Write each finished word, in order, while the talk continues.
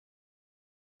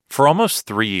For almost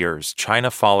 3 years,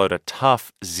 China followed a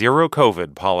tough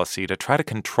zero-COVID policy to try to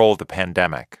control the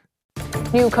pandemic.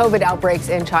 New COVID outbreaks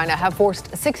in China have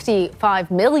forced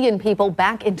 65 million people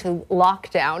back into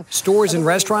lockdown. Stores and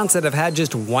restaurants that have had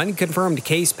just one confirmed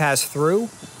case pass through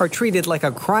are treated like a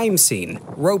crime scene,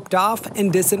 roped off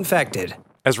and disinfected.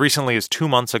 As recently as 2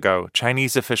 months ago,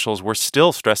 Chinese officials were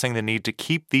still stressing the need to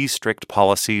keep these strict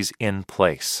policies in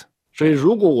place.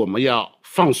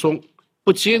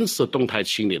 If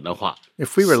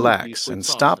we relax and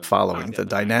stop following the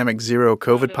dynamic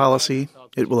zero-COVID policy,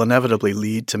 it will inevitably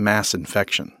lead to mass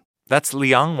infection. That's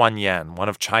Liang Wanyan, one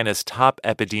of China's top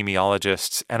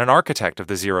epidemiologists and an architect of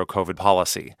the zero-COVID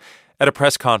policy. At a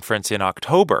press conference in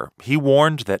October, he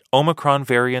warned that Omicron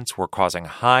variants were causing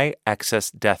high excess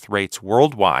death rates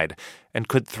worldwide and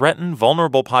could threaten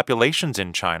vulnerable populations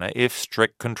in China if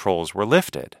strict controls were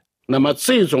lifted.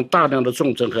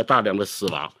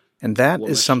 And that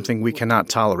is something we cannot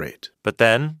tolerate. But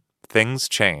then, things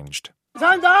changed.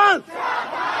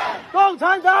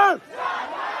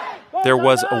 There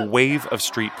was a wave of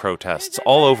street protests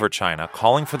all over China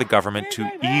calling for the government to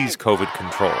ease COVID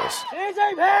controls.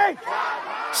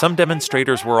 Some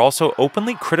demonstrators were also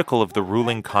openly critical of the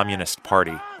ruling Communist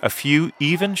Party. A few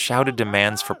even shouted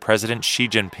demands for President Xi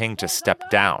Jinping to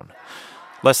step down.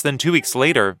 Less than 2 weeks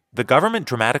later, the government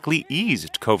dramatically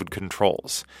eased COVID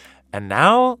controls. And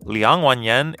now, Liang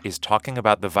Wanyan is talking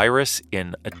about the virus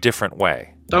in a different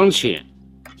way. The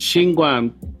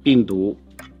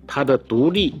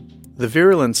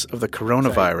virulence of the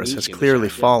coronavirus has clearly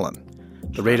fallen.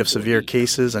 The rate of severe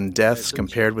cases and deaths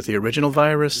compared with the original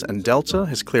virus and Delta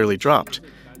has clearly dropped.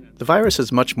 The virus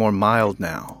is much more mild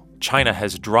now. China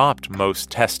has dropped most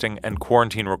testing and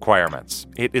quarantine requirements.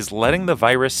 It is letting the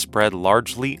virus spread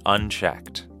largely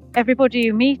unchecked. Everybody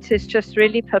you meet is just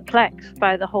really perplexed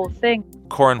by the whole thing.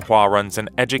 Corinne Hua runs an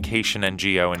education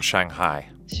NGO in Shanghai.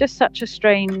 It's just such a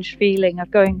strange feeling of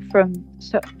going from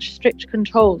such strict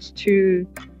controls to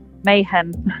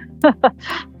mayhem.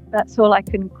 That's all I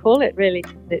can call it, really.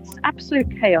 It's absolute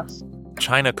chaos.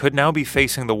 China could now be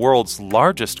facing the world's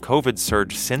largest COVID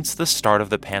surge since the start of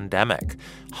the pandemic.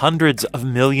 Hundreds of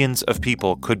millions of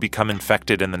people could become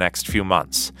infected in the next few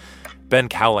months. Ben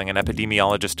Cowling, an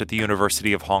epidemiologist at the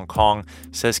University of Hong Kong,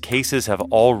 says cases have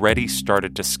already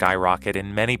started to skyrocket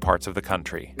in many parts of the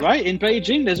country. Right, in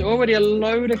Beijing, there's already a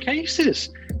load of cases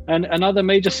and other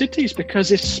major cities because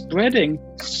it's spreading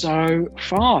so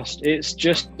fast. It's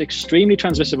just extremely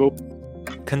transmissible.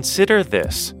 Consider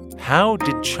this. How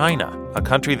did China, a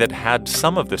country that had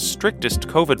some of the strictest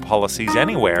COVID policies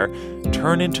anywhere,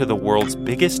 turn into the world's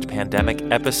biggest pandemic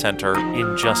epicenter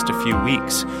in just a few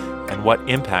weeks? And what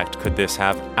impact could this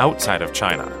have outside of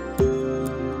China?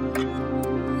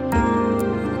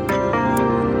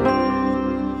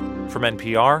 From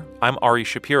NPR, I'm Ari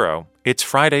Shapiro. It's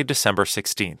Friday, December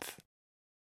 16th.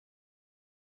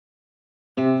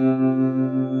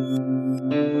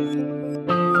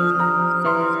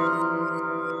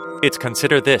 It's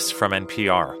Consider This from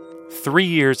NPR. 3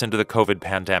 years into the COVID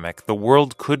pandemic, the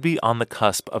world could be on the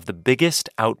cusp of the biggest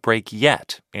outbreak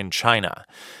yet in China.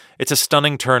 It's a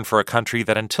stunning turn for a country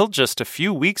that until just a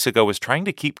few weeks ago was trying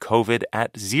to keep COVID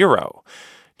at zero.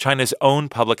 China's own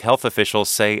public health officials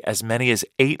say as many as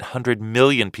 800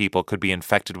 million people could be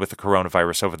infected with the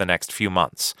coronavirus over the next few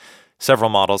months.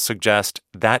 Several models suggest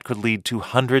that could lead to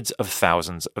hundreds of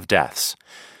thousands of deaths.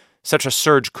 Such a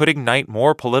surge could ignite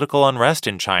more political unrest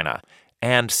in China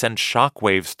and send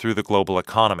shockwaves through the global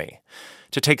economy.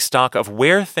 To take stock of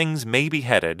where things may be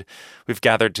headed, we've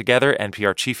gathered together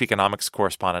NPR chief economics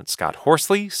correspondent Scott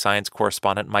Horsley, science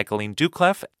correspondent Michaeline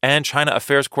Doucleff, and China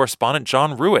affairs correspondent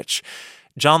John Ruwitch.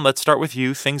 John, let's start with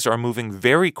you. Things are moving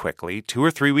very quickly. 2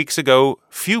 or 3 weeks ago,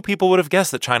 few people would have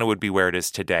guessed that China would be where it is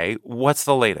today. What's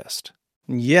the latest?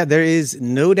 Yeah, there is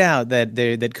no doubt that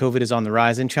COVID is on the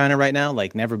rise in China right now,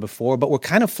 like never before. But we're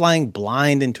kind of flying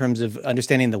blind in terms of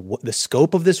understanding the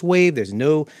scope of this wave. There's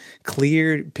no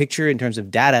clear picture in terms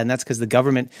of data, and that's because the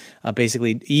government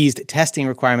basically eased testing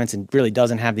requirements and really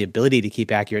doesn't have the ability to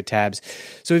keep accurate tabs.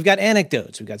 So we've got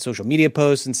anecdotes, we've got social media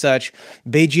posts and such.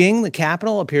 Beijing, the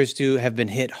capital, appears to have been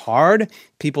hit hard.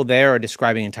 People there are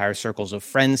describing entire circles of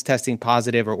friends testing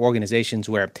positive or organizations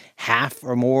where half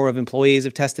or more of employees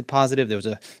have tested positive. There was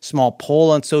a small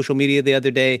poll on social media the other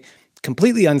day,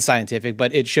 completely unscientific,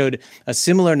 but it showed a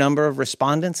similar number of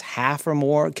respondents, half or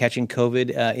more, catching COVID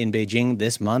in Beijing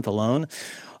this month alone.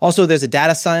 Also, there's a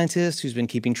data scientist who's been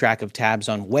keeping track of tabs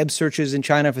on web searches in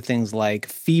China for things like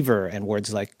fever and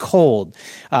words like cold.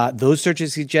 Those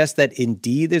searches suggest that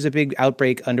indeed there's a big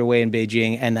outbreak underway in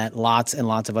Beijing and that lots and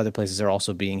lots of other places are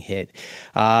also being hit.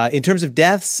 In terms of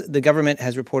deaths, the government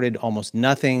has reported almost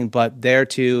nothing, but there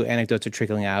too, anecdotes are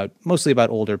trickling out, mostly about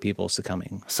older people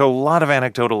succumbing. So a lot of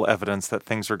anecdotal evidence that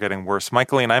things are getting worse.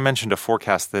 Michael and I mentioned a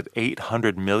forecast that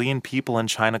 800 million people in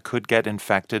China could get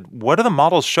infected. What do the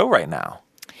models show right now?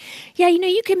 Yeah,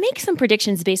 you can make some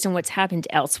predictions based on what's happened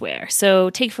elsewhere. So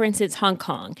take, for instance, Hong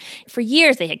Kong. For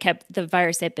years, they had kept the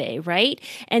virus at bay, right?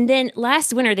 And then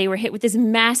last winter, they were hit with this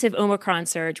massive Omicron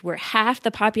surge where half the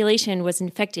population was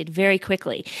infected very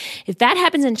quickly. If that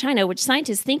happens in China, which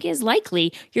scientists think is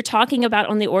likely, you're talking about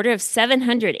on the order of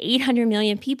 700, 800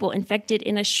 million people infected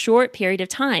in a short period of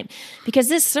time. Because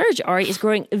this surge, Ari, is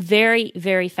growing very,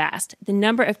 very fast. The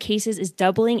number of cases is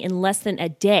doubling in less than a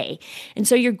day. And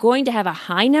so you're going to have a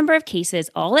high number of cases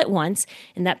all at once,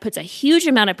 and that puts a huge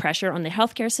amount of pressure on the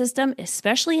healthcare system,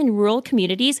 especially in rural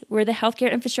communities where the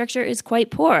healthcare infrastructure is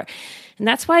quite poor. And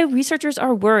that's why researchers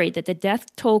are worried that the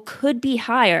death toll could be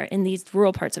higher in these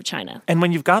rural parts of China. And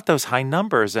when you've got those high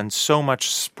numbers and so much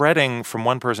spreading from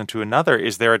one person to another,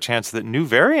 is there a chance that new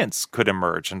variants could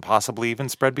emerge and possibly even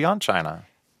spread beyond China?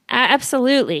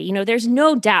 Absolutely. There's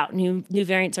no doubt new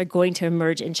variants are going to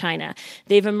emerge in China.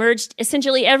 They've emerged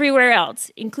essentially everywhere else,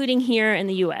 including here in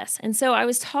the U.S. And so I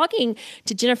was talking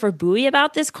to Jennifer Bowie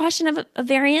about this question of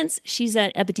variants. She's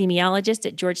an epidemiologist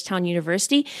at Georgetown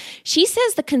University. She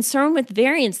says the concern with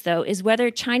variants, though, is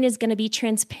whether China is going to be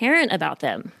transparent about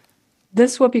them.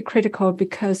 This will be critical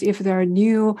because if there are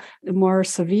new, more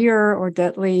severe or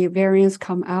deadly variants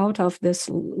come out of this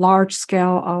large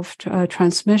scale of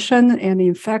transmission and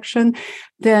infection,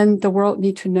 then the world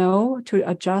need to know to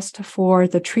adjust for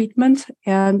the treatment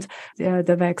and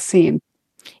the vaccine.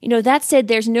 That said,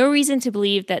 there's no reason to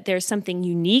believe that there's something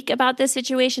unique about this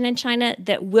situation in China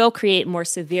that will create more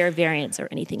severe variants or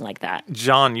anything like that.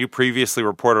 John, you previously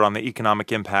reported on the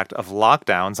economic impact of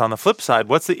lockdowns. On the flip side,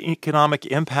 what's the economic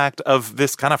impact of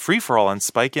this kind of free-for-all and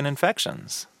spike in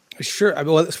infections? Sure.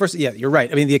 Well, first, yeah, you're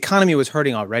right. The economy was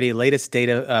hurting already. Latest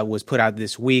data was put out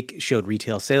this week, showed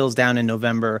retail sales down in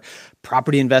November,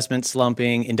 property investment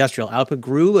slumping, industrial output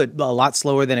grew a lot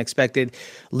slower than expected.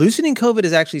 Loosening COVID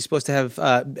is actually supposed to have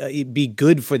be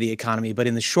good for the economy, but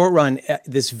in the short run,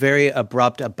 this very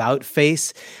abrupt about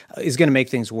face is going to make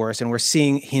things worse, and we're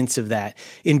seeing hints of that.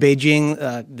 In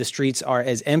Beijing, the streets are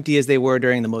as empty as they were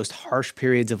during the most harsh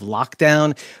periods of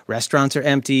lockdown. Restaurants are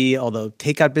empty, although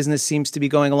takeout business seems to be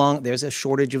going along. There's a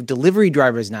shortage of delivery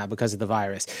drivers now because of the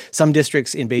virus. Some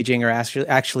districts in Beijing are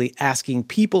actually asking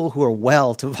people who are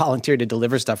well to volunteer to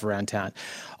deliver stuff around town.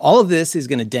 All of this is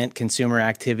going to dent consumer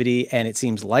activity, and it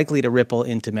seems likely to ripple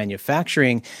into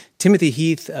manufacturing. Timothy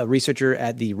Heath, a researcher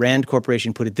at the RAND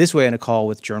Corporation, put it this way in a call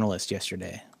with journalists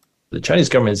yesterday. The Chinese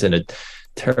government is in a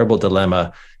terrible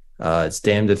dilemma. It's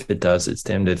damned if it does, it's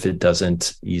damned if it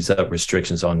doesn't ease up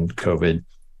restrictions on COVID.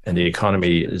 And the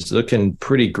economy is looking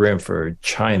pretty grim for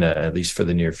China, at least for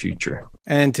the near future.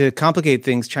 And to complicate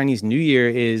things, Chinese New Year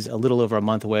is a little over a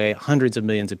month away. Hundreds of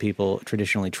millions of people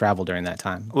traditionally travel during that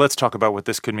time. Let's talk about what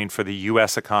this could mean for the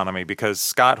U.S. economy, because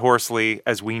Scott Horsley,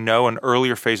 as we know, an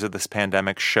earlier phase of this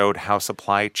pandemic showed how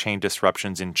supply chain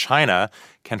disruptions in China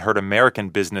can hurt American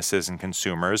businesses and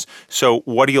consumers. So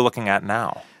what are you looking at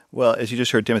now? Well, as you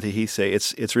just heard Timothy Heath say,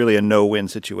 it's really a no-win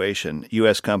situation.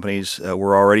 U.S. companies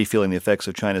were already feeling the effects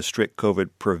of China's strict COVID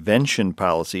prevention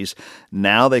policies.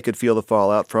 Now they could feel the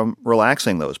fallout from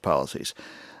relaxing those policies.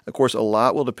 Of course, a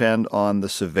lot will depend on the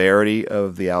severity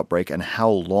of the outbreak and how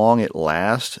long it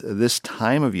lasts. This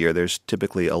time of year, there's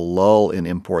typically a lull in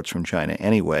imports from China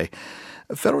anyway.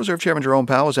 Federal Reserve Chairman Jerome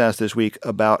Powell was asked this week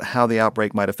about how the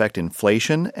outbreak might affect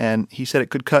inflation, and he said it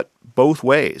could cut both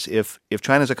ways. If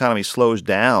China's economy slows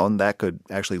down, that could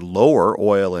actually lower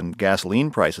oil and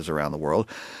gasoline prices around the world.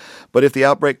 But if the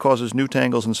outbreak causes new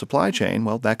tangles in supply chain,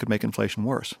 well, that could make inflation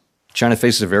worse. China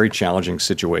faces a very challenging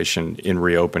situation in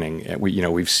reopening.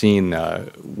 We've seen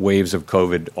waves of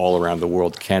COVID all around the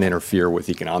world can interfere with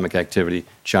economic activity.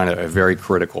 China, a very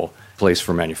critical place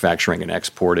for manufacturing and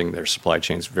exporting. Their supply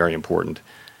chain is very important.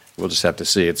 We'll just have to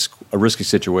see. It's a risky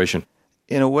situation.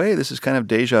 In a way, this is kind of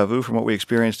deja vu from what we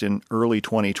experienced in early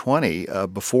 2020.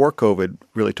 Before COVID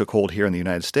really took hold here in the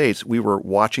United States, we were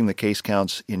watching the case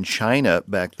counts in China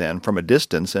back then from a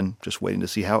distance and just waiting to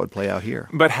see how it would play out here.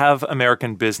 But have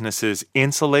American businesses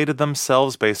insulated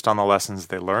themselves based on the lessons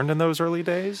they learned in those early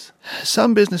days?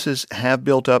 Some businesses have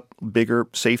built up bigger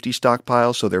safety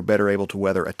stockpiles, so they're better able to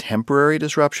weather a temporary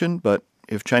disruption, but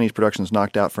if Chinese production is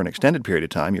knocked out for an extended period of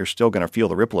time, you're still going to feel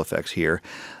the ripple effects here.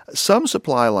 Some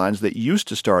supply lines that used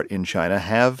to start in China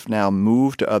have now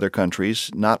moved to other countries,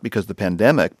 not because of the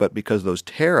pandemic, but because of those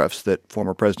tariffs that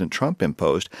former President Trump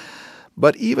imposed.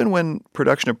 But even when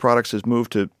production of products has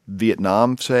moved to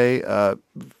Vietnam, say,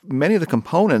 many of the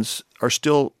components are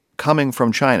still coming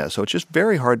from China. So it's just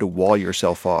very hard to wall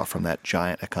yourself off from that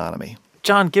giant economy.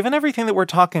 John, given everything that we're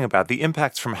talking about, the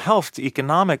impacts from health to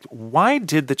economic, why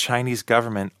did the Chinese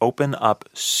government open up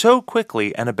so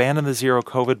quickly and abandon the zero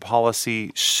COVID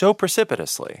policy so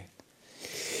precipitously?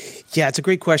 Yeah, it's a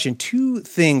great question. Two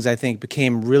things I think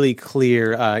became really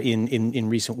clear in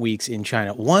recent weeks in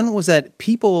China. One was that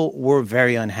people were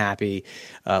very unhappy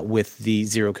with the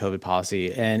zero COVID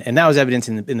policy, and that was evident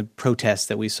in the protests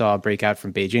that we saw break out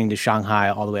from Beijing to Shanghai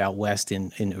all the way out west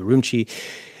in Urumqi.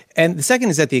 And the second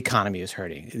is that the economy is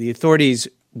hurting. The authorities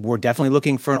were definitely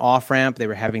looking for an off-ramp. They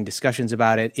were having discussions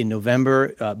about it in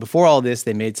November. Before all this,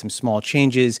 they made some small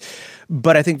changes.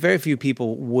 But I think very few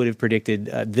people would have predicted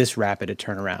this rapid a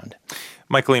turnaround.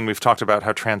 Michaeline, we've talked about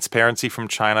how transparency from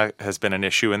China has been an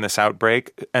issue in this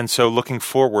outbreak. And so looking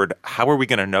forward, how are we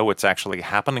going to know what's actually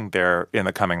happening there in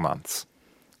the coming months?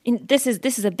 This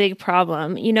is a big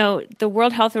problem. You know, the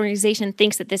World Health Organization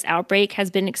thinks that this outbreak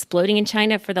has been exploding in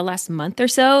China for the last month or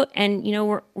so. And, you know,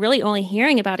 we're really only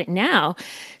hearing about it now.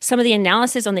 Some of the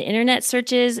analysis on the internet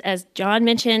searches, as John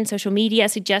mentioned, social media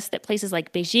suggests that places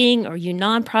like Beijing or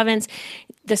Yunnan province,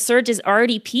 the surge is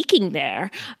already peaking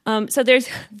there. So there's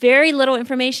very little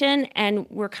information, and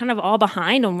we're kind of all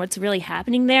behind on what's really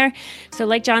happening there. So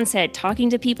like John said, talking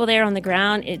to people there on the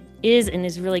ground, it is and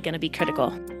is really going to be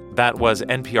critical. That was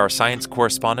NPR science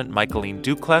correspondent Michaeline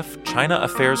Doucleff, China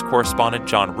affairs correspondent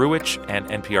John Ruwitch, and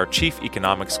NPR chief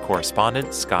economics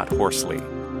correspondent Scott Horsley.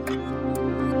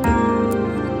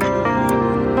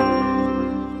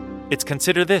 It's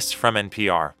Consider This from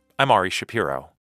NPR. I'm Ari Shapiro.